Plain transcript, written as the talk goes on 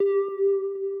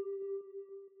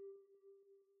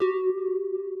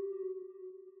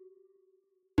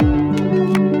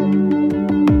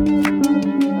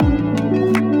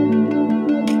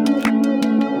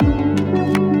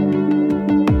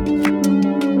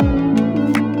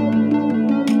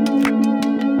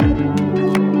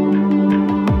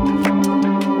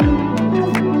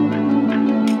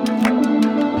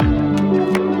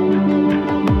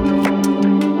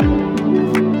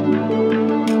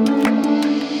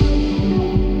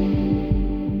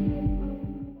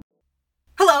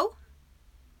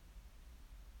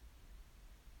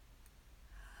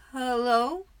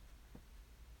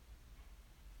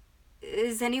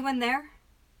Is anyone there?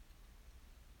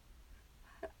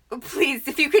 Please,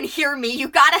 if you can hear me, you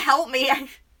gotta help me.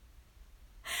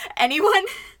 Anyone?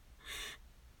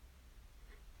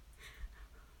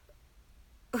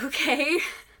 Okay.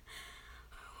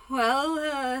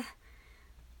 Well,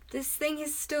 this thing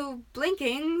is still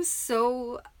blinking,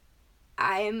 so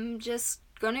I'm just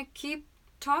gonna keep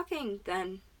talking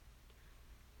then.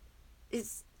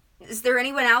 Is there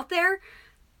anyone out there?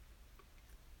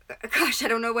 Gosh, I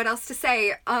don't know what else to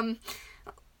say.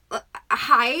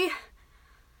 Hi.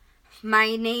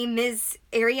 My name is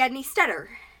Ariadne Stetter,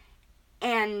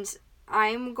 and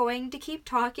I'm going to keep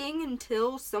talking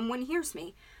until someone hears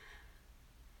me.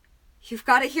 You've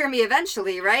got to hear me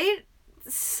eventually, right?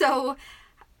 So,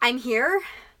 I'm here,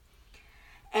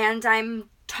 and I'm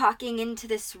talking into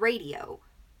this radio.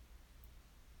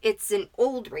 It's an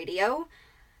old radio.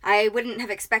 I wouldn't have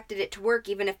expected it to work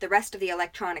even if the rest of the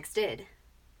electronics did.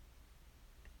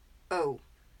 Oh.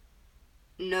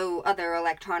 No other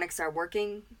electronics are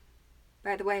working,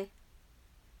 by the way?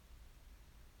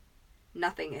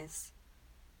 Nothing is.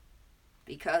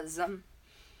 Because,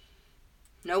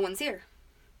 no one's here.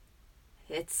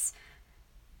 It's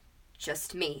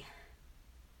just me.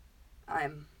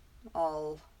 I'm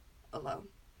all alone.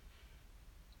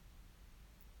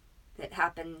 It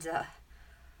happened,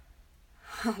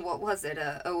 what was it,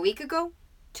 a week ago?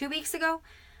 2 weeks ago?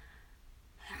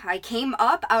 I came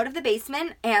up out of the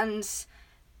basement and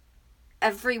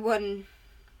everyone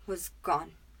was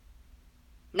gone.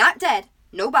 Not dead,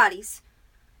 no bodies,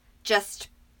 just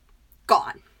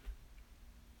gone.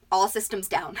 All systems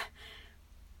down.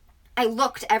 I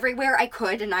looked everywhere I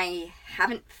could and I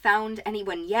haven't found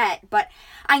anyone yet, but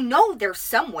I know they're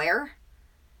somewhere.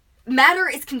 Matter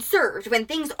is conserved. When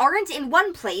things aren't in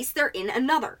one place, they're in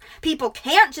another. People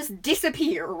can't just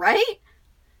disappear, right?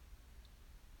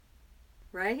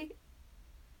 Right?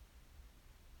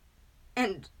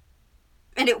 And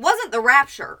it wasn't the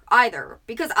rapture, either,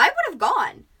 because I would have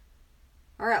gone.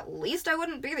 Or at least I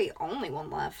wouldn't be the only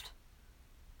one left.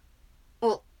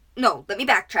 Well, no, let me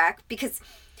backtrack, because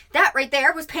that right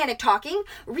there was panic talking.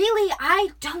 Really,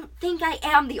 I don't think I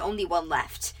am the only one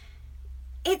left.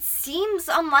 It seems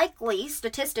unlikely,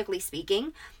 statistically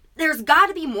speaking. There's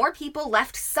gotta be more people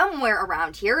left somewhere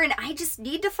around here, and I just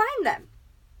need to find them.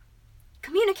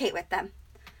 Communicate with them.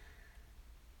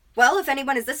 Well, if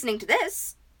anyone is listening to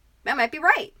this, that might be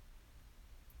right.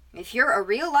 If you're a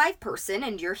real live person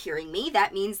and you're hearing me,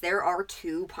 that means there are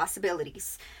two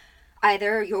possibilities.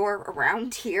 Either you're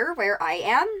around here where I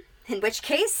am, in which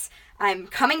case, I'm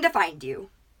coming to find you.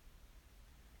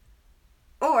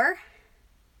 Or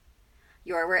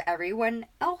you're where everyone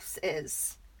else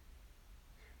is.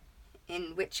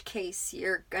 In which case,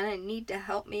 you're gonna need to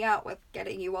help me out with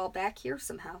getting you all back here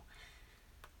somehow.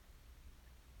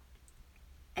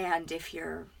 And if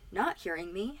you're not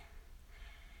hearing me,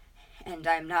 and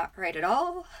I'm not right at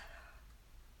all,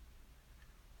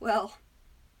 well,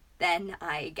 then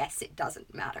I guess it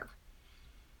doesn't matter.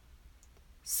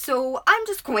 So I'm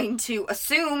just going to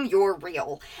assume you're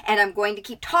real, and I'm going to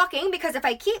keep talking, because if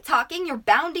I keep talking, you're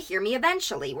bound to hear me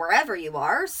eventually, wherever you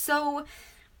are, so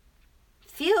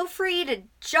feel free to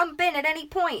jump in at any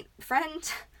point,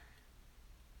 friend.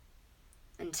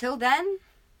 Until then,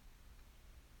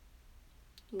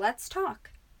 let's talk.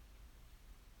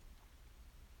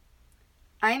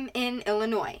 I'm in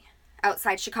Illinois,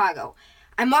 outside Chicago.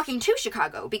 I'm walking to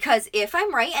Chicago because if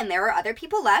I'm right and there are other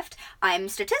people left, I'm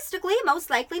statistically most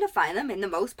likely to find them in the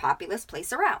most populous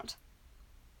place around.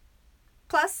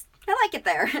 Plus, I like it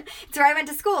there. It's where I went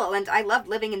to school and I loved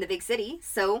living in the big city,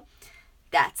 so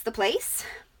that's the place.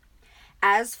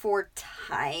 As for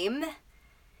time,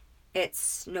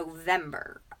 it's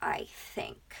November, I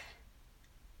think.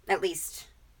 At least,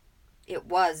 it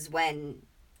was when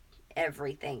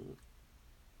everything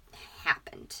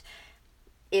happened.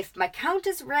 If my count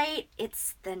is right,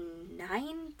 it's the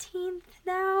 19th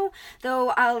now, though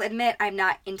I'll admit I'm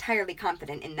not entirely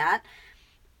confident in that.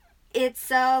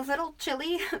 It's a little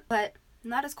chilly, but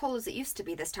not as cold as it used to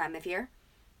be this time of year.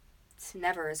 It's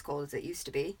never as cold as it used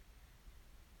to be.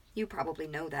 You probably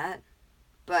know that.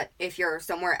 But if you're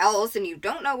somewhere else and you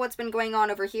don't know what's been going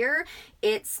on over here,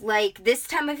 it's like this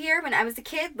time of year when I was a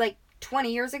kid, like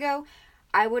 20 years ago,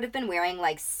 I would have been wearing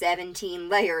like 17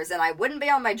 layers, and I wouldn't be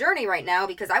on my journey right now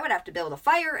because I would have to build a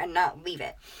fire and not leave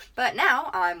it. But now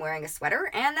I'm wearing a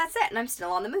sweater, and that's it, and I'm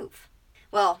still on the move.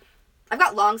 Well, I've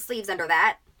got long sleeves under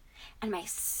that, and my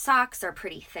socks are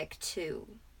pretty thick too.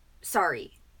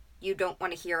 Sorry, you don't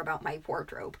want to hear about my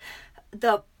wardrobe.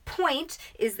 The point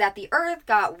is that the earth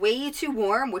got way too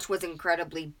warm, which was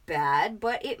incredibly bad,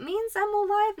 but it means I'm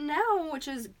alive now, which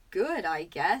is good, I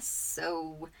guess,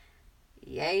 so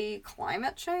Yay,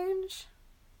 climate change?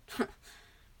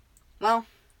 Well,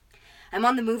 I'm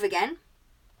on the move again.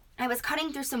 I was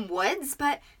cutting through some woods,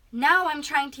 but now I'm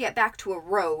trying to get back to a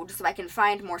road so I can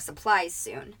find more supplies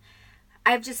soon.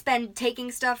 I've just been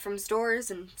taking stuff from stores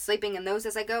and sleeping in those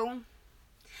as I go.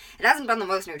 It hasn't been the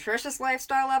most nutritious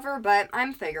lifestyle ever, but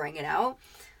I'm figuring it out.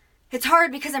 It's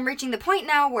hard because I'm reaching the point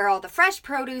now where all the fresh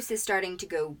produce is starting to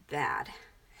go bad.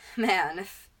 Man,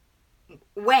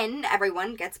 when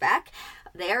everyone gets back,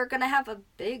 they're gonna have a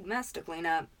big mess to clean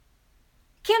up.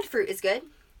 Canned fruit is good,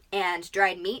 and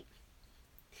dried meat.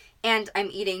 And I'm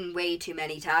eating way too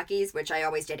many Takis, which I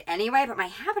always did anyway, but my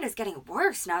habit is getting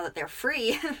worse now that they're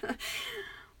free.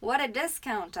 What a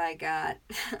discount I got.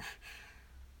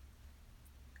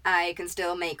 I can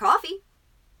still make coffee.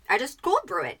 I just cold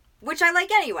brew it, which I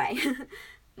like anyway.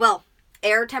 Well,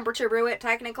 air temperature brew it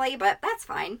technically, but that's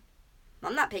fine.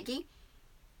 I'm not picky.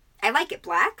 I like it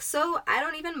black, so I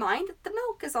don't even mind that the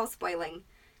milk is all spoiling.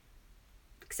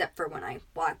 Except for when I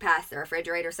walk past the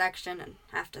refrigerator section and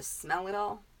have to smell it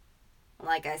all.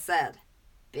 Like I said,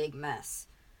 big mess.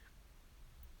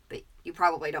 But you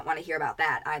probably don't want to hear about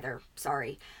that either.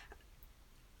 Sorry.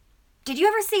 Did you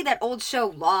ever see that old show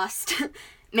Lost?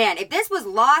 Man, if this was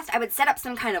Lost, I would set up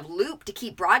some kind of loop to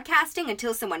keep broadcasting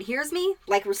until someone hears me,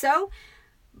 like Rousseau.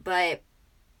 But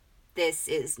this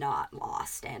is not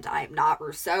Lost, and I'm not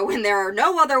Rousseau, and there are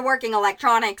no other working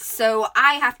electronics, so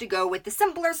I have to go with the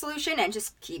simpler solution and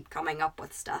just keep coming up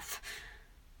with stuff.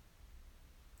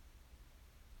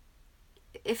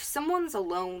 If someone's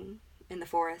alone in the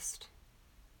forest,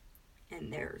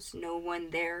 and there's no one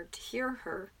there to hear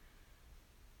her,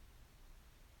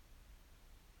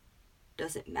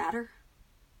 does it matter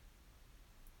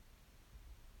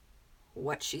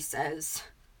what she says,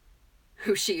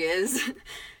 who she is?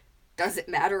 Does it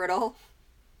matter at all?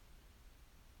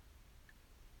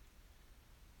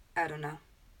 I don't know.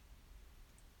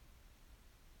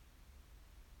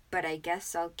 But I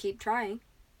guess I'll keep trying.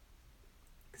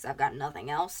 Because I've got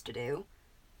nothing else to do.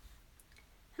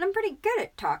 And I'm pretty good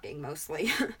at talking,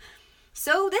 mostly.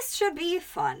 So this should be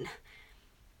fun.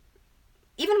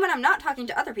 Even when I'm not talking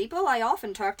to other people, I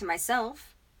often talk to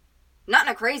myself. Not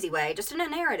in a crazy way, just in a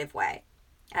narrative way.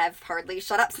 I've hardly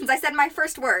shut up since I said my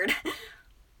first word.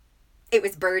 It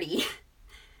was Birdie.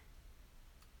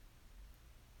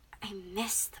 I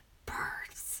miss the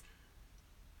birds.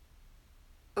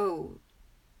 Oh,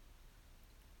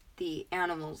 the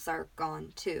animals are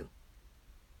gone too.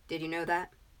 Did you know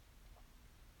that?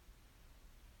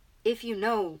 If you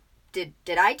know, did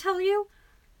I tell you?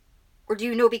 Or do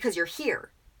you know because you're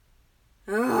here?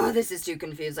 Oh, this is too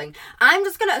confusing. I'm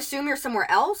just gonna assume you're somewhere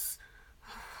else.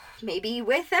 Maybe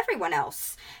with everyone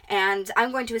else. And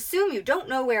I'm going to assume you don't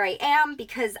know where I am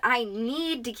because I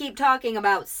need to keep talking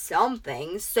about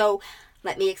something. So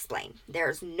let me explain.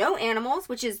 There's no animals,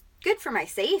 which is good for my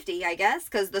safety, I guess,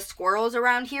 because the squirrels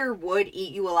around here would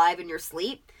eat you alive in your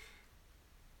sleep.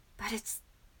 But it's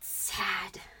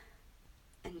sad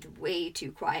and way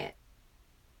too quiet.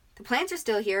 The plants are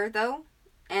still here, though,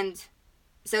 and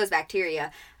so is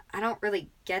bacteria. I don't really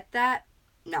get that.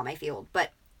 Not my field,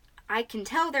 but I can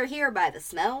tell they're here by the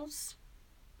smells.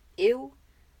 Ew.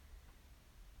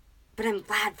 But I'm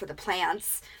glad for the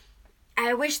plants.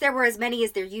 I wish there were as many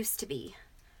as there used to be.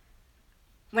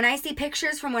 When I see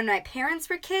pictures from when my parents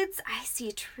were kids, I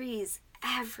see trees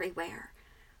everywhere.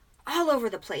 All over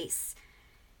the place.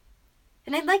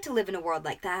 And I'd like to live in a world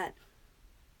like that.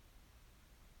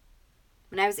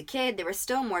 When I was a kid, there were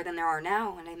still more than there are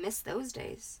now, and I miss those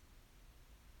days.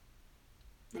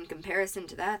 In comparison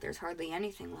to that, there's hardly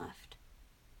anything left.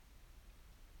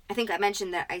 I think I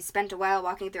mentioned that I spent a while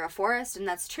walking through a forest, and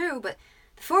that's true, but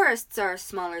the forests are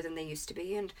smaller than they used to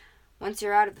be, and once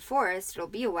you're out of the forest, it'll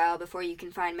be a while before you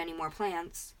can find many more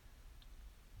plants.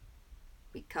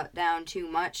 We cut down too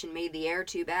much and made the air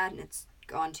too bad, and it's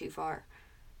gone too far.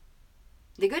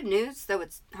 The good news, though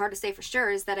it's hard to say for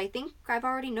sure, is that I think I've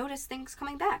already noticed things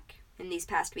coming back in these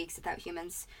past weeks without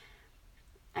humans.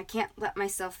 I can't let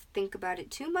myself think about it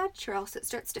too much, or else it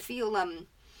starts to feel,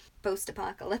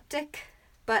 post-apocalyptic.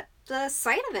 But the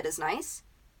sight of it is nice.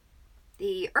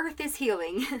 The earth is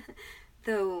healing.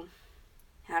 Though,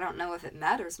 I don't know if it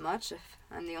matters much if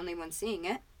I'm the only one seeing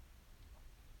it.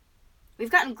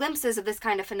 We've gotten glimpses of this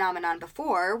kind of phenomenon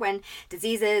before, when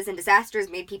diseases and disasters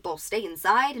made people stay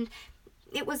inside, and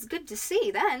it was good to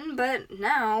see then, but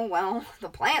now, well, the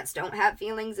plants don't have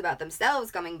feelings about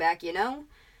themselves coming back, you know?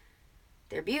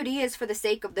 Their beauty is for the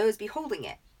sake of those beholding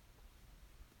it.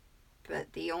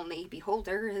 But the only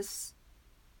beholder is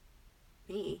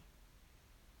me.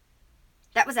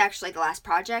 That was actually the last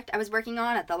project I was working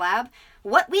on at the lab.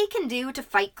 What we can do to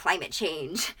fight climate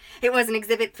change. It was an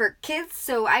exhibit for kids,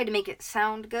 so I had to make it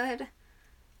sound good.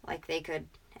 Like they could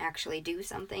actually do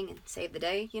something and save the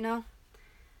day, you know?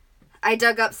 I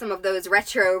dug up some of those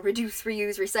retro reduce,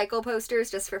 reuse, recycle posters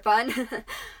just for fun.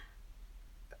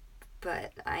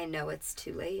 But I know it's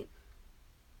too late.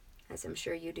 As I'm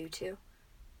sure you do too.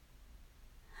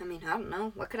 I mean, I don't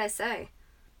know. What could I say?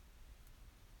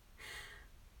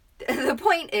 The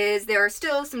point is, there are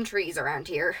still some trees around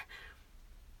here.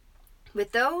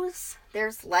 With those,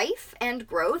 there's life and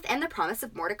growth and the promise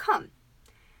of more to come.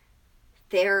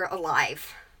 They're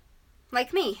alive.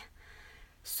 Like me.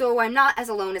 So I'm not as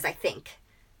alone as I think.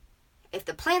 If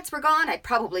the plants were gone, I'd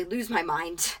probably lose my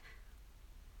mind.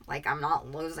 Like I'm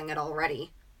not losing it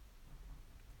already.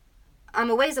 I'm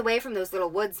a ways away from those little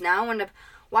woods now, and I'm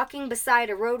walking beside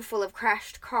a road full of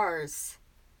crashed cars.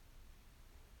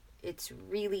 It's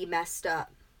really messed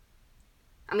up.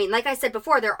 I mean, like I said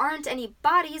before, there aren't any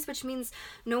bodies, which means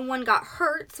no one got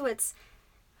hurt, so it's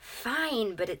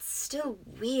fine, but it's still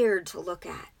weird to look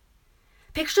at.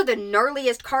 Picture the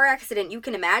gnarliest car accident you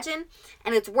can imagine,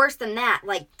 and it's worse than that,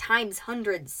 like times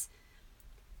hundreds.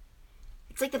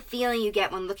 It's like the feeling you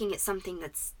get when looking at something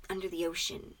that's under the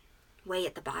ocean, way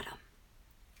at the bottom.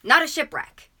 Not a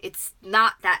shipwreck. It's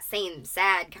not that same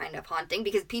sad kind of haunting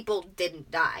because people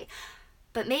didn't die.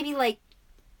 But maybe like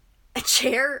a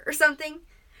chair or something?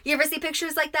 You ever see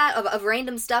pictures like that of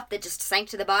random stuff that just sank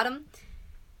to the bottom?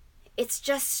 It's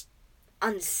just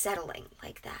unsettling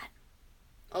like that.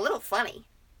 A little funny.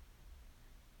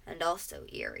 And also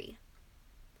eerie.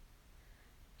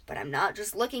 But I'm not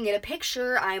just looking at a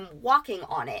picture, I'm walking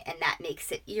on it, and that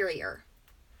makes it eerier.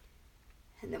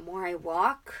 And the more I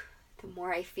walk, the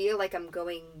more I feel like I'm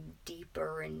going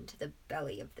deeper into the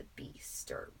belly of the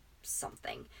beast or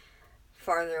something,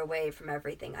 farther away from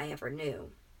everything I ever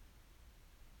knew.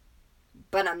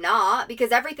 But I'm not,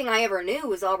 because everything I ever knew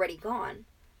was already gone.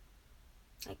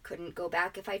 I couldn't go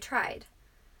back if I tried.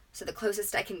 So the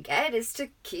closest I can get is to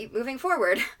keep moving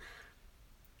forward.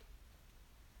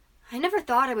 I never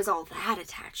thought I was all that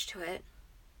attached to it.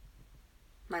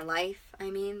 My life,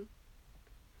 I mean.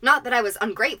 Not that I was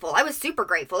ungrateful. I was super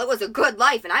grateful. It was a good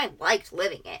life and I liked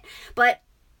living it. But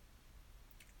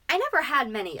I never had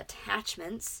many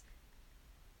attachments.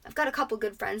 I've got a couple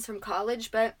good friends from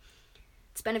college, but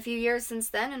it's been a few years since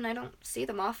then and I don't see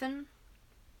them often.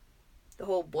 The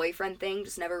whole boyfriend thing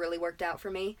just never really worked out for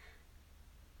me.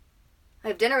 I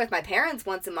have dinner with my parents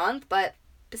once a month, but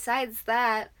besides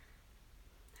that,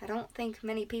 I don't think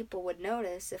many people would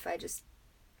notice if I just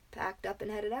packed up and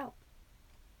headed out.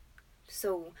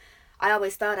 So I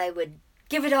always thought I would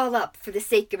give it all up for the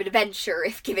sake of an adventure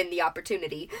if given the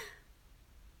opportunity.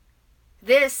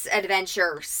 This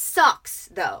adventure sucks,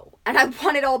 though, and I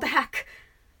want it all back.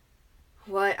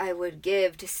 What I would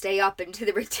give to stay up into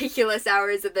the ridiculous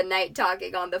hours of the night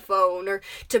talking on the phone, or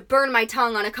to burn my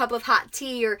tongue on a cup of hot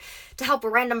tea, or to help a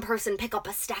random person pick up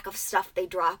a stack of stuff they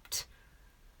dropped.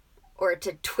 Or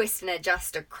to twist and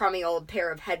adjust a crummy old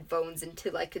pair of headphones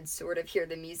until I could sort of hear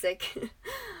the music.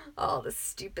 All the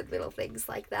stupid little things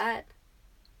like that.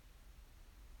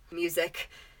 Music.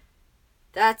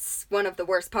 That's one of the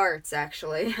worst parts,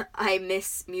 actually. I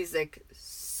miss music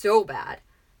so bad.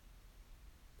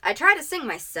 I try to sing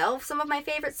myself some of my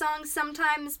favorite songs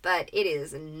sometimes, but it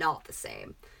is not the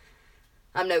same.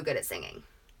 I'm no good at singing.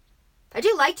 I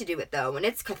do like to do it, though, and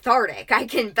it's cathartic. I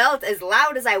can belt as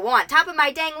loud as I want, top of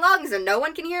my dang lungs, and no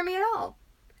one can hear me at all.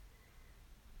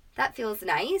 That feels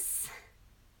nice.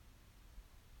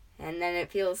 And then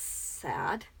it feels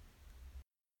sad.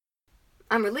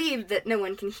 I'm relieved that no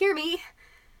one can hear me.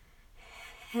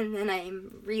 And then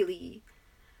I'm really,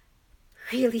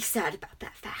 really sad about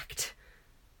that fact.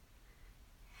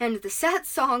 And the sad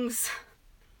songs,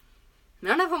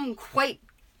 none of them quite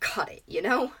cut it, you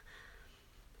know?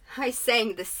 I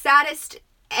sang the saddest,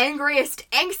 angriest,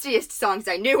 angstiest songs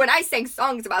I knew, and I sang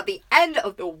songs about the end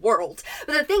of the world.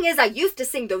 But the thing is, I used to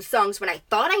sing those songs when I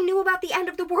thought I knew about the end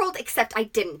of the world, except I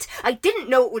didn't. I didn't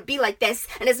know it would be like this,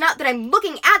 and it's not that I'm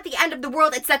looking at the end of the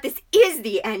world, it's that this is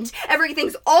the end.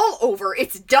 Everything's all over.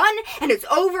 It's done, and it's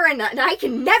over, and I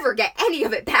can never get any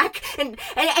of it back. And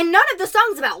none of the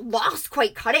songs about loss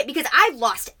quite cut it, because I've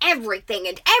lost everything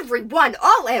and everyone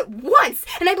all at once.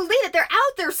 And I believe that they're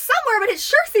out there somewhere, but it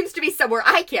sure seems to be somewhere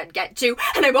I can't get to.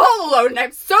 And I'm all alone, and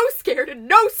I'm so scared, and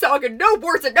no song, and no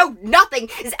words, and no nothing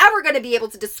is ever going to be able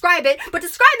to describe it, but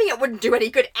describing it wouldn't do any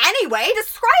good anyway.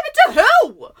 Describe it to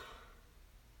who?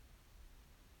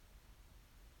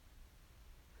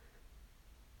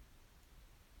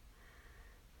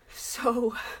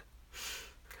 So,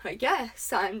 I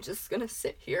guess I'm just gonna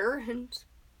sit here and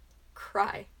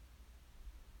cry.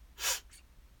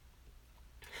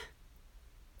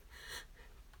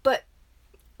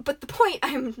 But the point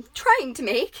I'm trying to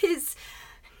make is,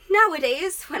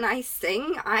 nowadays when I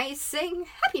sing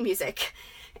happy music.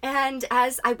 And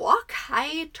as I walk,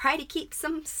 I try to keep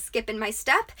some skip in my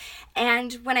step,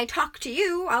 and when I talk to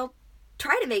you, I'll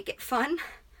try to make it fun.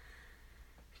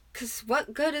 'Cause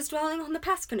what good is dwelling on the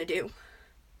past gonna do?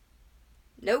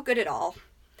 No good at all.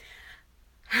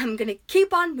 I'm gonna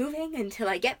keep on moving until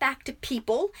I get back to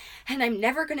people, and I'm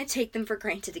never gonna take them for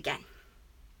granted again.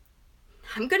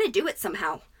 I'm gonna do it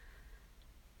somehow.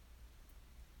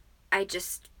 I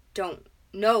just don't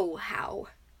know how.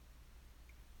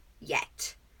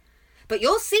 Yet. But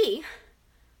you'll see.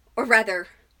 Or rather,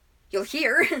 you'll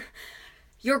hear.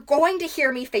 You're going to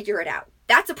hear me figure it out.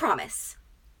 That's a promise.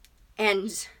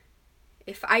 And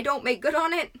if I don't make good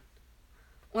on it,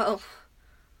 well,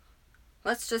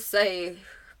 let's just say,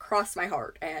 cross my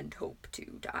heart and hope to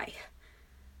die.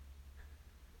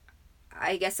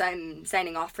 I guess I'm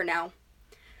signing off for now.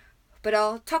 But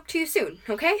I'll talk to you soon,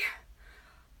 okay?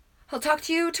 I'll talk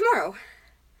to you tomorrow.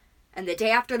 And the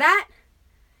day after that.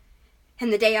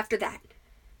 And the day after that.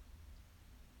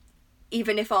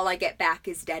 Even if all I get back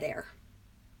is dead air.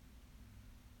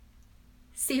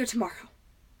 See you tomorrow.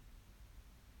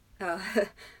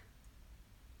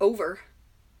 Over.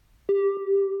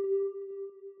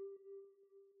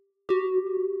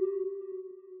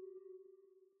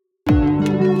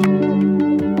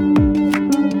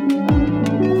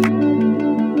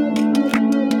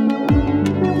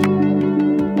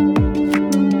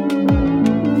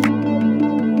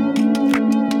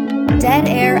 Dead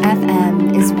Air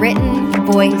FM is written,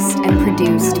 voiced, and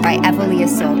produced by Evelia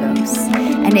Solgos,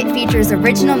 and it features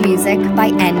original music by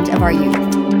End of Our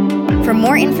Youth. For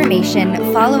more information,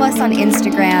 follow us on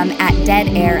Instagram at Dead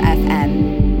Air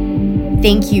FM.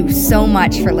 Thank you so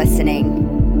much for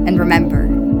listening, and remember,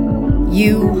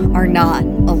 you are not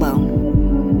alone.